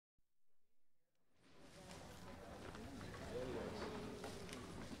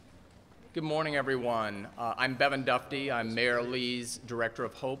Good morning, everyone. I'm Bevan Dufty. I'm Mayor Lee's Director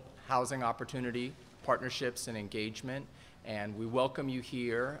of Hope, Housing Opportunity, Partnerships, and Engagement. And we welcome you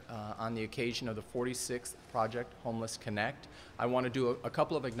here on the occasion of the 46th Project Homeless Connect. I want to do a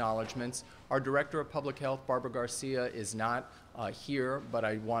couple of acknowledgments. Our Director of Public Health, Barbara Garcia, is not here, but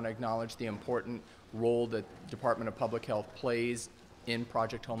I want to acknowledge the important role that Department of Public Health plays in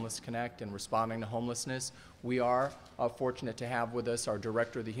Project Homeless Connect and responding to homelessness. We are fortunate to have with us our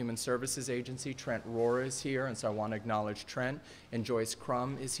Director of the Human Services Agency, Trent Rohrer, is here, and so I want to acknowledge Trent. And Joyce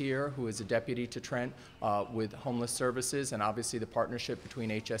Crum is here, who is a deputy to Trent with Homeless Services, and obviously the partnership between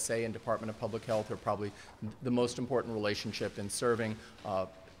HSA and Department of Public Health are probably the most important relationship in serving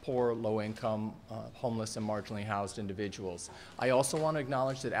poor, low-income, homeless, and marginally housed individuals. I also want to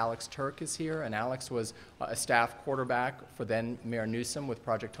acknowledge that Alex Turk is here, and Alex was a staff quarterback for then Mayor Newsom with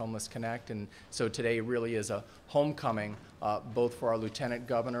Project Homeless Connect, and so today really is a homecoming both for our Lieutenant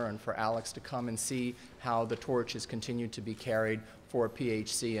Governor and for Alex to come and see how the torch has continued to be carried for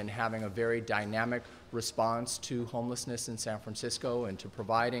PHC and having a very dynamic response to homelessness in San Francisco and to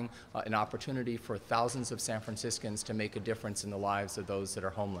providing an opportunity for thousands of San Franciscans to make a difference in the lives of those that are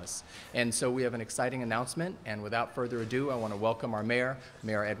homeless. And so we have an exciting announcement, and without further ado, I want to welcome our mayor,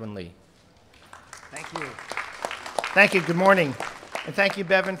 Mayor Edwin Lee. Thank you. Thank you. Good morning. And thank you,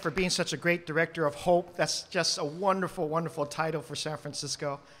 Bevan, for being such a great Director of Hope. That's just a wonderful, wonderful title for San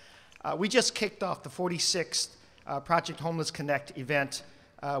Francisco. We just kicked off the 46th Project Homeless Connect event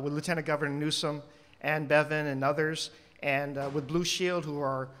with Lieutenant Governor Newsom and Bevan and others, and with Blue Shield, who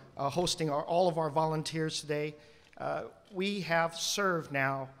are hosting all of our volunteers today. We have served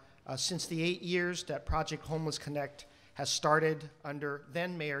now, since the 8 years that Project Homeless Connect has started under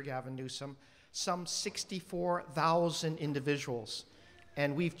then Mayor Gavin Newsom, some 64,000 individuals.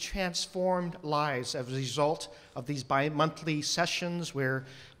 And we've transformed lives as a result of these bi-monthly sessions where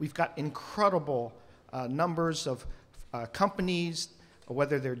we've got incredible numbers of companies,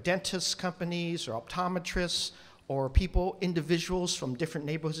 whether they're dentist companies or optometrists or people, individuals from different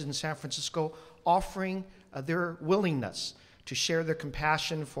neighborhoods in San Francisco, offering their willingness to share their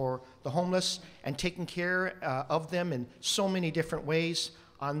compassion for the homeless and taking care of them in so many different ways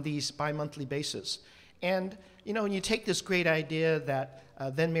on these bi-monthly basis. And you know, when you take this great idea that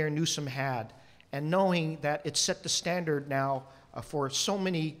then Mayor Newsom had, and knowing that it set the standard now for so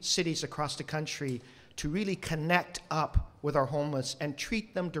many cities across the country to really connect up with our homeless and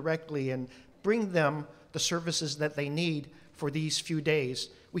treat them directly and bring them the services that they need for these few days,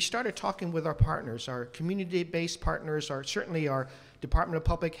 we started talking with our partners, our community-based partners, certainly our Department of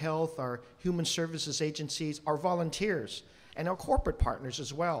Public Health, our Human Services agencies, our volunteers, and our corporate partners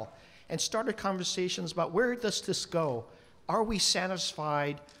as well, and started conversations about where does this go? Are we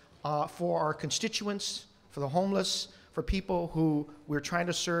satisfied for our constituents, for the homeless, for people who we're trying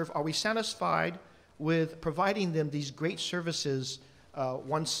to serve? Are we satisfied with providing them these great services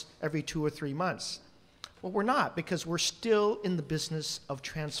once every 2 or 3 months? Well, we're not, because we're still in the business of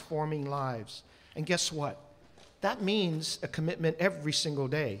transforming lives. And guess what? That means a commitment every single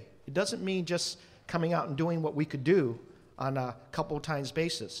day. It doesn't mean just coming out and doing what we could do on a couple times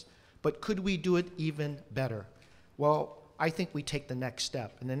basis. But could we do it even better? Well, I think we take the next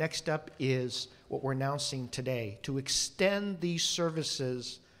step. And the next step is what we're announcing today, to extend these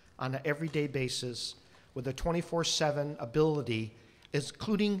services on an everyday basis with a 24/7 ability,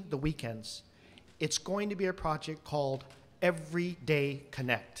 including the weekends. It's going to be a project called Everyday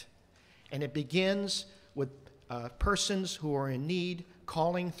Connect. And it begins with persons who are in need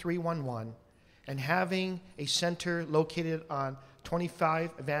calling 311 and having a center located on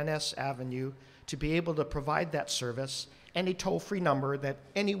 25 Van Ness Avenue to be able to provide that service, and a toll-free number that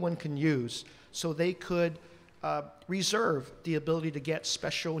anyone can use so they could reserve the ability to get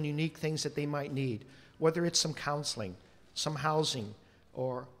special and unique things that they might need, whether it's some counseling, some housing,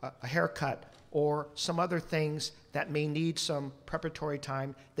 or a haircut, or some other things that may need some preparatory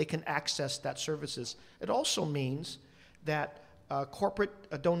time. They can access that services. It also means that corporate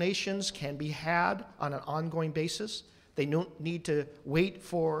donations can be had on an ongoing basis. They don't need to wait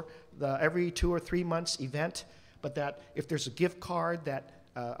for the every 2 or 3 months event, but that if there's a gift card that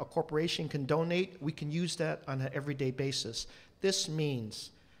a corporation can donate, we can use that on an everyday basis. This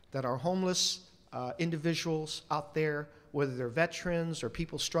means that our homeless individuals out there, whether they're veterans or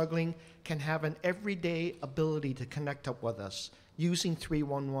people struggling, can have an everyday ability to connect up with us using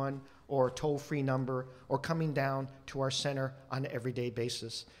 311 or a toll-free number or coming down to our center on an everyday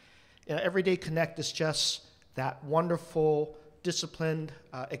basis. Everyday Connect is just that wonderful, disciplined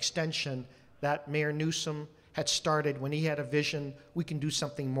extension that Mayor Newsom had started, when he had a vision, we can do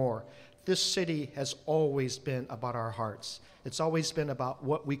something more. This city has always been about our hearts. It's always been about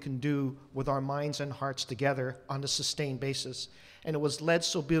what we can do with our minds and hearts together on a sustained basis. And it was led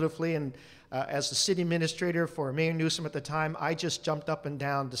so beautifully, and as the city administrator for Mayor Newsom at the time, I just jumped up and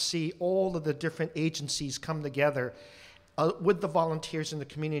down to see all of the different agencies come together with the volunteers in the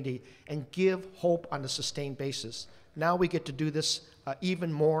community and give hope on a sustained basis. Now we get to do this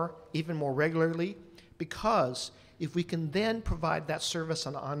even more regularly, because if we can then provide that service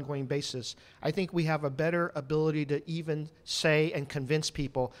on an ongoing basis, I think we have a better ability to even say and convince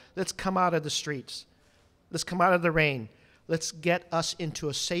people, let's come out of the streets. Let's come out of the rain. Let's get us into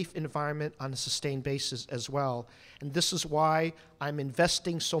a safe environment on a sustained basis as well. And this is why I'm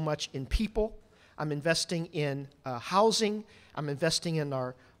investing so much in people. I'm investing in housing. I'm investing in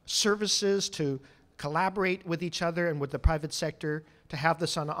our services to collaborate with each other and with the private sector to have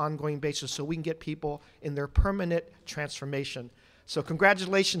this on an ongoing basis so we can get people in their permanent transformation. So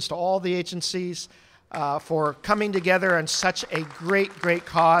congratulations to all the agencies for coming together on such a great, great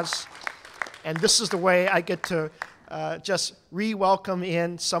cause. And this is the way I get to just re-welcome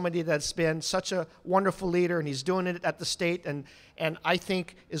in somebody that's been such a wonderful leader, and he's doing it at the state, and I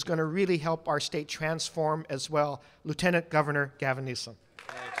think is going to really help our state transform as well. Lieutenant Governor Gavin Newsom.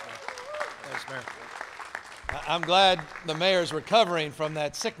 Thanks, Mayor. I'm glad the mayor's recovering from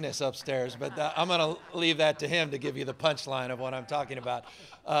that sickness upstairs, but I'm going to leave that to him to give you the punchline of what I'm talking about.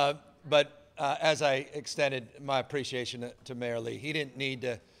 As I extended my appreciation to Mayor Lee, he didn't need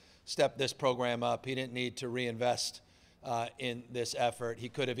to step this program up. He didn't need to reinvest in this effort. He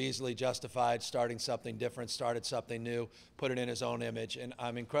could have easily justified starting something different, started something new, put it in his own image, and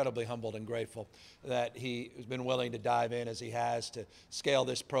I'm incredibly humbled and grateful that he has been willing to dive in as he has to scale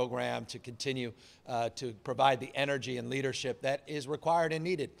this program, to continue to provide the energy and leadership that is required and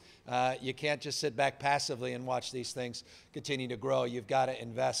needed. You can't just sit back passively and watch these things continue to grow. You've got to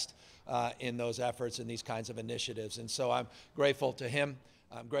invest in those efforts and these kinds of initiatives. And so I'm grateful to him.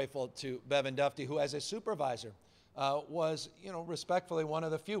 I'm grateful to Bevan Dufty, who as a supervisor was, respectfully one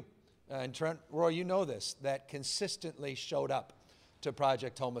of the few, and Trent, Roy, you know this, that consistently showed up to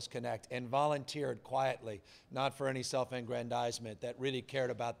Project Homeless Connect and volunteered quietly, not for any self-aggrandizement, that really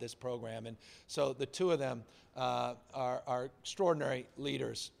cared about this program. And so the two of them are extraordinary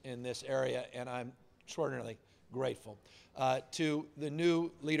leaders in this area, and I'm extraordinarily grateful. To the new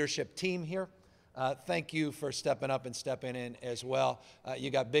leadership team here, thank you for stepping up and stepping in as well. You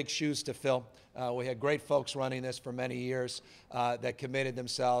got big shoes to fill. We had great folks running this for many years that committed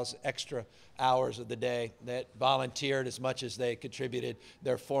themselves extra hours of the day, that volunteered as much as they contributed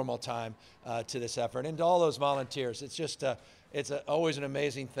their formal time to this effort. And to all those volunteers, it's just always an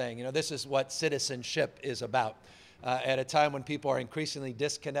amazing thing. This is what citizenship is about. At a time when people are increasingly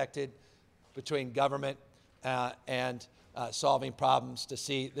disconnected between government and solving problems, to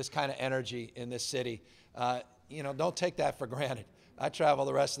see this kind of energy in this city, don't take that for granted. I travel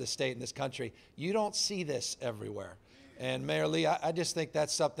the rest of the state and this country. You don't see this everywhere. And Mayor Lee, I just think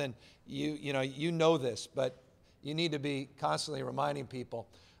that's something, you know this, but you need to be constantly reminding people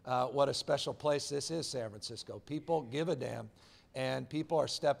what a special place this is, San Francisco. People give a damn, and people are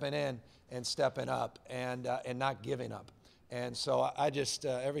stepping in and stepping up and not giving up. And so I just,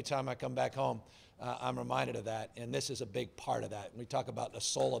 every time I come back home, I'm reminded of that, and this is a big part of that. When we talk about the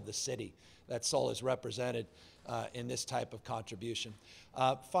soul of the city, that soul is represented in this type of contribution.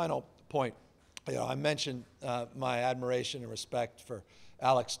 Final point, I mentioned my admiration and respect for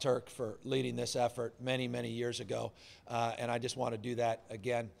Alex Turk for leading this effort many, many years ago, and I just want to do that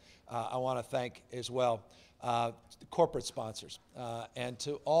again. I want to thank as well the corporate sponsors and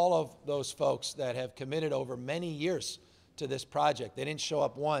to all of those folks that have committed over many years to this project. They didn't show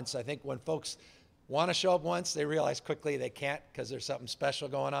up once. I think when folks want to show up once, they realize quickly they can't because there's something special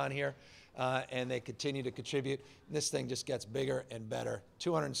going on here, and they continue to contribute. And this thing just gets bigger and better.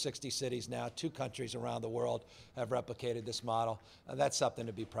 260 cities now, 2 countries around the world have replicated this model. That's something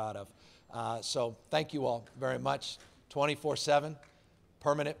to be proud of. So thank you all very much. 24/7,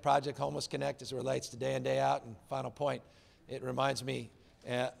 permanent Project Homeless Connect as it relates to day in, day out. And final point, it reminds me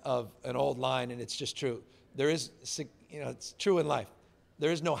of an old line, and it's just true. There is, it's true in life.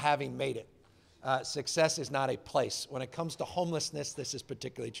 There is no having made it. Success is not a place. When it comes to homelessness, this is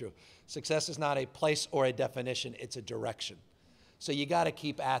particularly true. Success is not a place or a definition, it's a direction. So you got to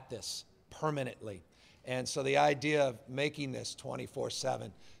keep at this permanently. And so the idea of making this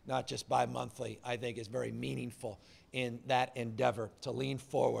 24/7, not just bi-monthly, I think is very meaningful in that endeavor to lean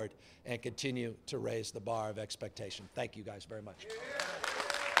forward and continue to raise the bar of expectation. Thank you guys very much.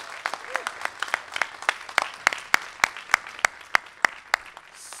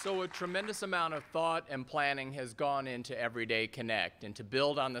 So a tremendous amount of thought and planning has gone into Everyday Connect, and to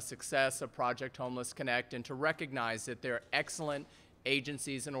build on the success of Project Homeless Connect and to recognize that there are excellent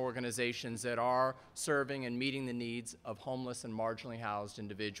agencies and organizations that are serving and meeting the needs of homeless and marginally housed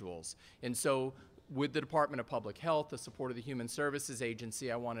individuals. And so with the Department of Public Health, the support of the Human Services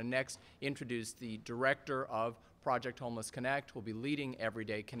Agency, I want to next introduce the Director of Project Homeless Connect, who will be leading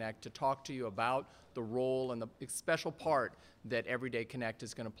Everyday Connect, to talk to you about the role and the special part that Everyday Connect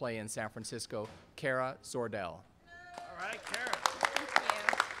is going to play in San Francisco. Kara Zordell. All right, Kara.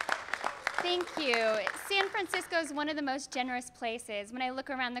 Thank you. San Francisco is one of the most generous places. When I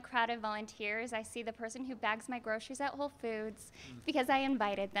look around the crowd of volunteers, I see the person who bags my groceries at Whole Foods because I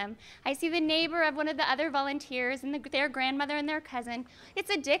invited them. I see the neighbor of one of the other volunteers and their grandmother and their cousin.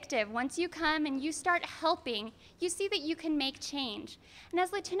 It's addictive. Once you come and you start helping, you see that you can make change. And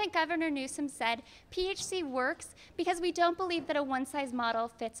as Lieutenant Governor Newsom said, PHC works because we don't believe that a one-size model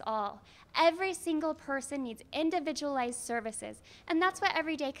fits all. Every single person needs individualized services, and that's what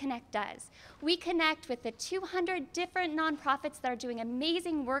Everyday Connect does. We connect with the 200 different nonprofits that are doing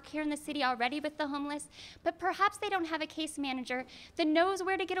amazing work here in the city already with the homeless, but perhaps they don't have a case manager that knows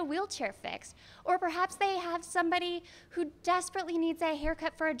where to get a wheelchair fixed, or perhaps they have somebody who desperately needs a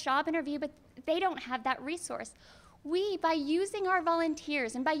haircut for a job interview, but they don't have that resource. We, by using our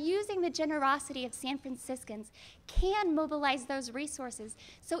volunteers and by using the generosity of San Franciscans, can mobilize those resources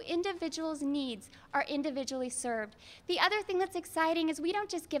so individuals' needs are individually served. The other thing that's exciting is we don't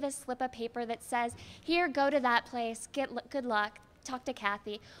just give a slip of paper that says, here, go to that place, good luck, talk to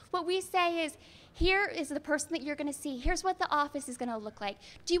Kathy. What we say is, here is the person that you're going to see. Here's what the office is going to look like.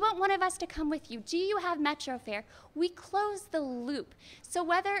 Do you want one of us to come with you? Do you have Metro fare? We close the loop. So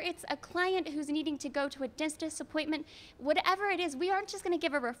whether it's a client who's needing to go to a dentist appointment, whatever it is, we aren't just going to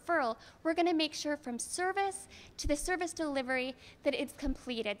give a referral. We're going to make sure from service to the service delivery that it's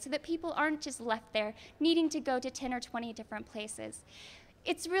completed so that people aren't just left there needing to go to 10 or 20 different places.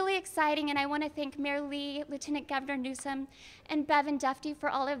 It's really exciting, and I want to thank Mayor Lee, Lieutenant Governor Newsom, and Gavin for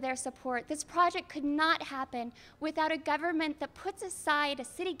all of their support. This project could not happen without a government that puts aside, a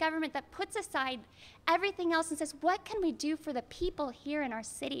city government that puts aside everything else and says, what can we do for the people here in our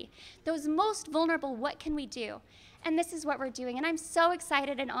city? Those most vulnerable, what can we do? And this is what we're doing, and I'm so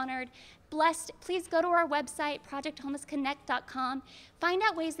excited and honored, blessed. Please go to our website, projecthomelessconnect.com. Find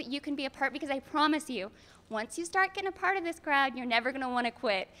out ways that you can be a part, because I promise you, once you start getting a part of this crowd, you're never going to want to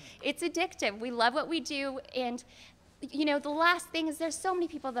quit. It's addictive. We love what we do, and you know, the last thing is there's so many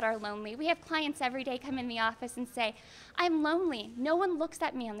people that are lonely. We have clients every day come in the office and say, I'm lonely. No one looks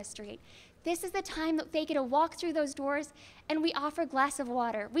at me on the street. This is the time that they get to walk through those doors, and we offer a glass of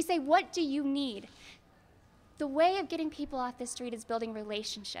water. We say, what do you need? The way of getting people off the street is building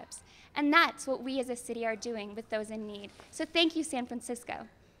relationships, and that's what we as a city are doing with those in need. So thank you, San Francisco.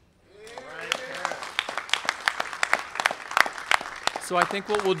 So I think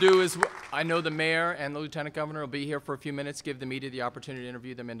what we'll do is, I know the mayor and the lieutenant governor will be here for a few minutes, give the media the opportunity to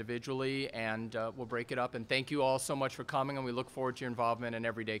interview them individually, and we'll break it up. And thank you all so much for coming, and we look forward to your involvement in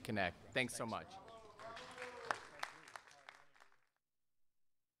Everyday Connect. Thanks so much.